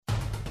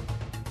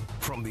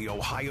From the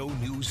Ohio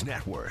News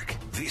Network,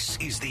 this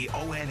is the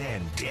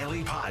ONN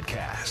Daily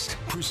Podcast,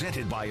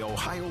 presented by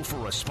Ohio for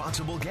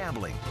Responsible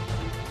Gambling.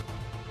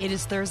 It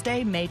is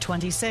Thursday, May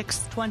 26,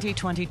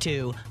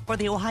 2022. For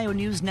the Ohio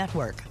News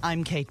Network,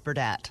 I'm Kate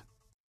Burdett.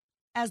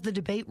 As the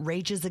debate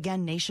rages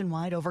again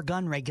nationwide over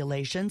gun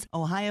regulations,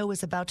 Ohio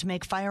is about to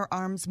make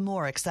firearms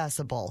more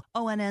accessible.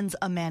 ONN's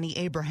Amani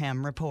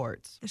Abraham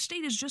reports. The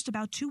state is just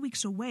about 2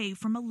 weeks away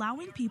from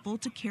allowing people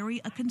to carry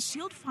a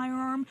concealed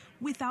firearm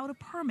without a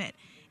permit.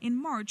 In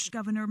March,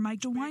 Governor Mike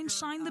DeWine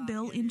signed the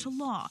bill into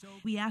law.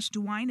 We asked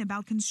DeWine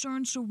about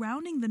concerns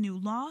surrounding the new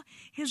law.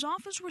 His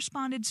office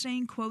responded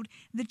saying, quote,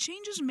 "The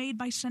changes made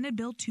by Senate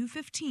Bill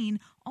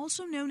 215,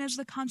 also known as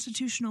the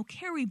Constitutional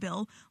Carry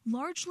Bill,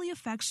 largely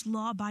affects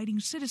law-abiding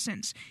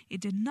citizens. It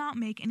did not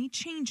make any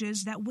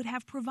changes that would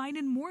have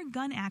provided more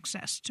gun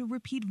access to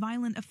repeat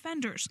violent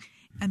offenders."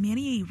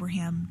 Amani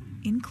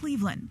Abraham in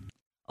Cleveland.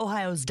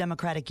 Ohio's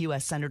Democratic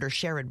U.S. Senator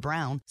Sherrod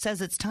Brown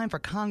says it's time for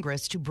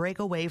Congress to break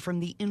away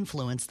from the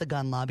influence the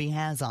gun lobby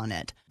has on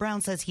it.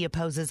 Brown says he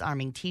opposes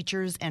arming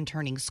teachers and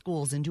turning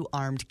schools into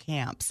armed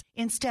camps.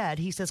 Instead,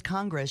 he says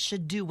Congress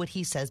should do what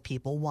he says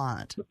people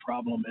want. The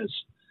problem is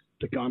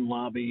the gun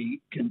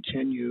lobby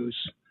continues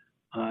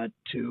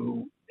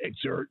to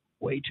exert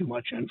way too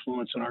much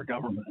influence in our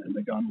government, and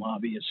the gun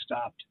lobby has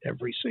stopped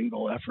every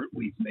single effort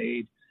we've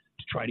made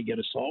to try to get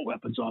assault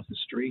weapons off the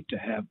street, to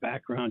have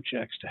background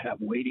checks, to have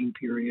waiting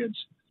periods.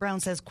 Brown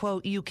says,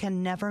 quote, "You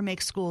can never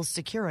make schools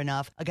secure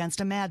enough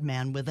against a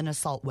madman with an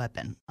assault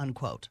weapon,"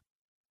 unquote.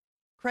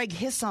 Craig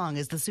Hissong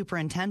is the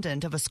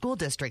superintendent of a school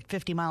district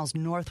 50 miles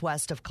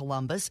northwest of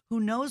Columbus who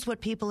knows what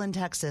people in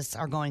Texas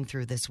are going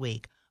through this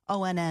week.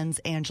 ONN's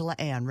Angela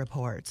Ann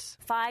reports.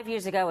 5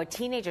 years ago, a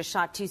teenager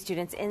shot 2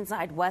 students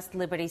inside West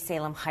Liberty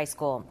Salem High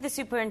School. The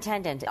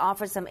superintendent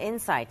offered some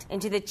insight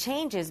into the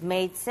changes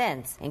made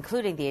since,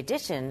 including the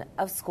addition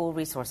of school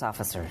resource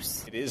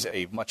officers. It is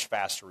a much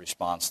faster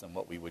response than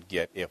what we would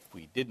get if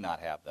we did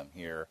not have them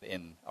here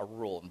in a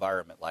rural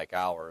environment like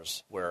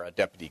ours, where a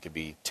deputy could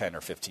be 10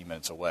 or 15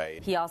 minutes away.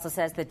 He also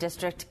says the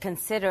district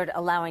considered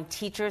allowing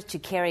teachers to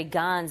carry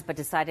guns but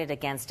decided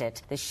against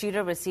it. The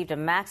shooter received a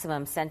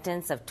maximum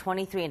sentence of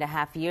 23.5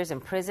 years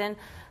in prison.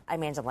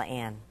 I'm Angela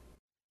Ann.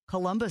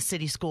 Columbus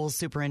City Schools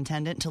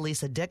Superintendent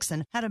Talisa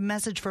Dixon had a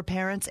message for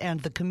parents and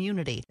the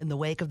community in the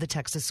wake of the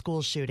Texas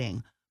school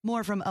shooting.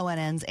 More from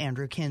ONN's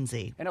Andrew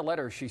Kinsey. In a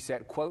letter, she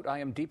said, quote, "I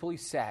am deeply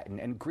saddened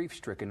and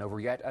grief-stricken over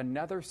yet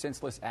another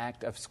senseless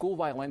act of school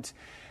violence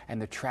and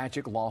the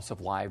tragic loss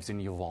of lives in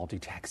Uvalde,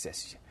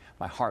 Texas.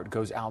 My heart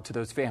goes out to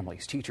those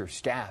families, teachers,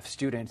 staff,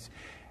 students,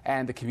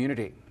 and the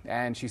community."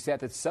 And she said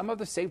that some of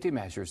the safety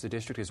measures the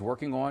district is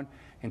working on,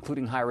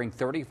 including hiring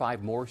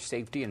 35 more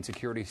safety and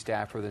security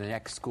staff for the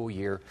next school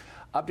year,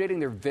 updating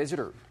their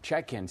visitor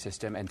check-in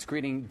system, and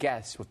screening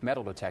guests with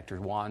metal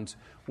detector wands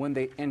when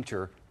they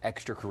enter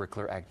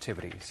extracurricular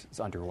activities is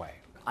underway.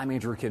 I'm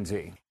Andrew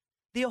Kinsey.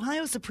 The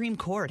Ohio Supreme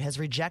Court has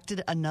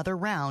rejected another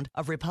round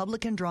of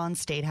Republican-drawn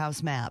State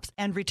House maps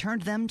and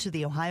returned them to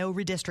the Ohio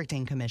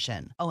Redistricting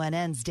Commission.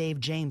 ONN's Dave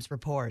James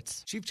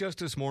reports. Chief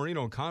Justice Maureen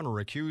O'Connor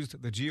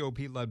accused the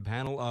GOP-led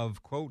panel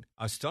of, quote,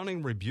 "a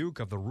stunning rebuke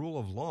of the rule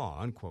of law,"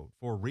 unquote,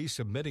 for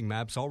resubmitting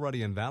maps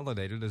already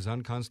invalidated as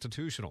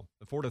unconstitutional.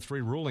 The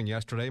 4-3 ruling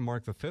yesterday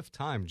marked the 5th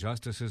time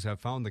justices have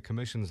found the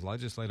commission's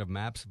legislative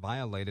maps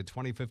violated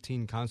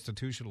 2015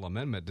 constitutional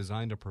amendment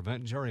designed to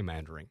prevent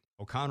gerrymandering.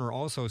 O'Connor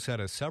also said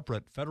a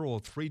separate federal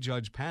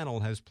 3-judge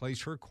panel has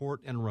placed her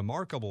court in a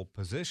remarkable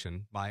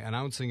position by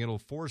announcing it'll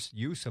force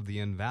use of the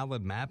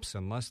invalid maps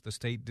unless the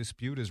state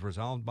dispute is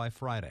resolved by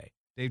Friday.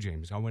 Dave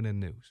James, ONN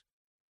News.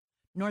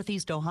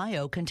 Northeast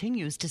Ohio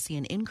continues to see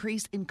an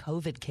increase in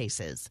COVID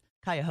cases.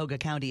 Cuyahoga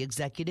County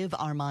Executive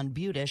Armand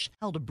Budish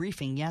held a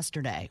briefing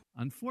yesterday.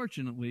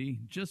 Unfortunately,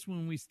 just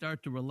when we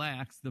start to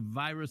relax, the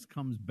virus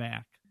comes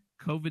back.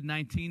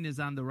 COVID-19 is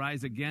on the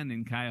rise again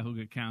in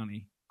Cuyahoga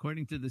County.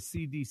 According to the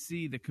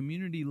CDC, the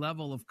community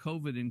level of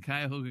COVID in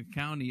Cuyahoga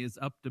County is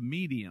up to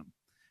medium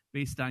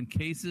based on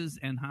cases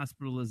and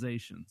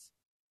hospitalizations.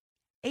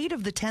 8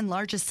 of the 10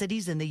 largest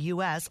cities in the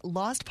U.S.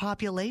 lost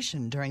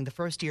population during the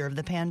first year of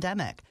the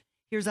pandemic.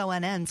 Here's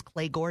ONN's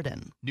Clay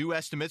Gordon. New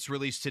estimates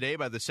released today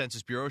by the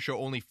Census Bureau show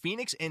only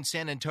Phoenix and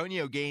San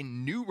Antonio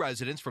gained new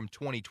residents from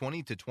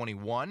 2020 to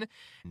 21.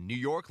 New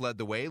York led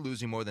the way,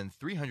 losing more than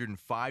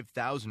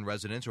 305,000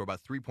 residents, or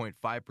about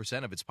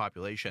 3.5% of its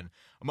population.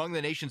 Among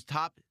the nation's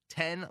top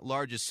 10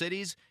 largest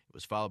cities, it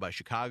was followed by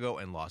Chicago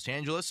and Los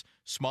Angeles.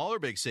 Smaller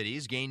big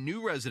cities gained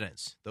new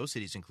residents. Those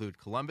cities include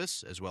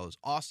Columbus, as well as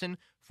Austin,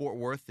 Fort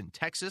Worth in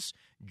Texas,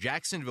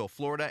 Jacksonville,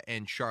 Florida,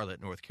 and Charlotte,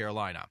 North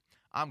Carolina.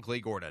 I'm Clay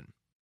Gordon.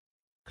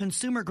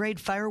 Consumer-grade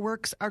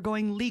fireworks are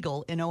going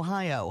legal in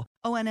Ohio.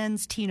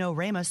 ONN's Tino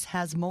Ramos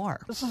has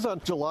more. This is on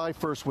July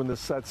 1st when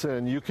this sets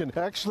in. You can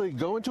actually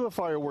go into a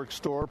fireworks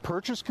store,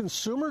 purchase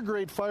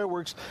consumer-grade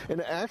fireworks,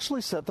 and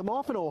actually set them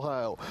off in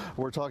Ohio.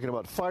 We're talking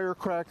about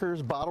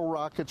firecrackers, bottle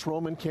rockets,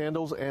 Roman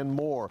candles, and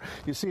more.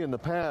 You see, in the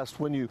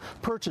past, when you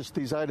purchased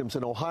these items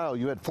in Ohio,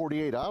 you had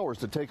 48 hours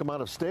to take them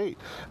out of state.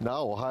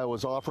 Now, Ohio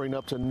is offering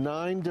up to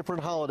 9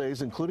 different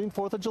holidays, including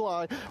 4th of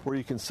July, where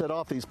you can set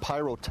off these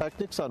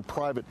pyrotechnics on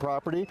private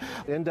property.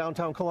 In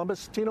downtown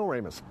Columbus, Tino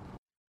Ramos.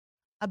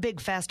 A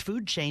big fast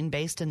food chain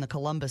based in the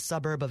Columbus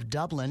suburb of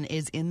Dublin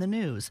is in the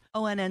news.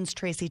 ONN's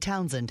Tracy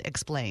Townsend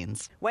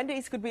explains.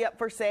 Wendy's could be up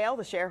for sale.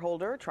 The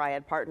shareholder,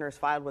 Triad Partners,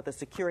 filed with the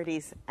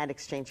Securities and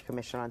Exchange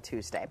Commission on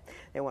Tuesday.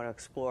 They want to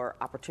explore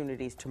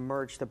opportunities to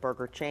merge the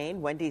burger chain.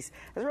 Wendy's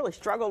has really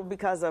struggled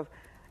because of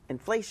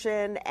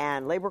inflation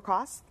and labor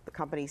costs. The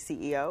company's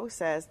CEO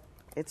says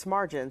its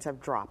margins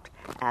have dropped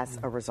as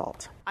a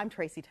result. I'm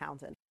Tracy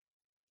Townsend.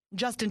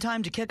 Just in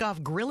time to kick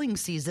off grilling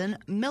season,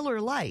 Miller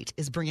Lite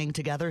is bringing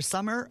together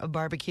summer,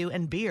 barbecue,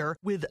 and beer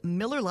with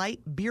Miller Lite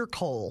Beer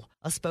Coal.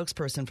 A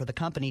spokesperson for the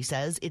company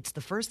says it's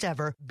the first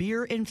ever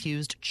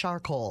beer-infused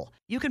charcoal.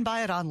 You can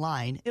buy it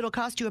online. It'll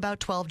cost you about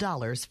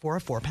 $12 for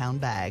a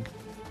 4-pound bag.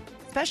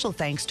 Special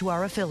thanks to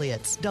our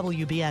affiliates,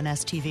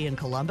 WBNS-TV in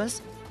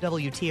Columbus,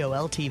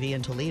 WTOL-TV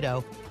in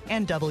Toledo,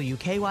 and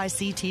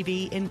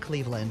WKYC-TV in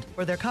Cleveland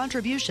for their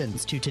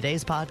contributions to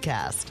today's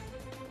podcast.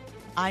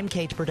 I'm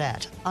Kate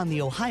Burdett on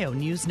the Ohio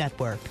News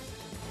Network.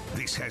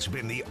 This has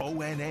been the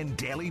ONN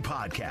Daily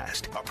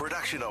Podcast, a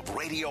production of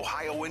Radio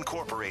Ohio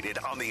Incorporated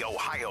on the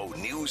Ohio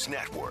News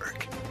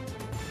Network.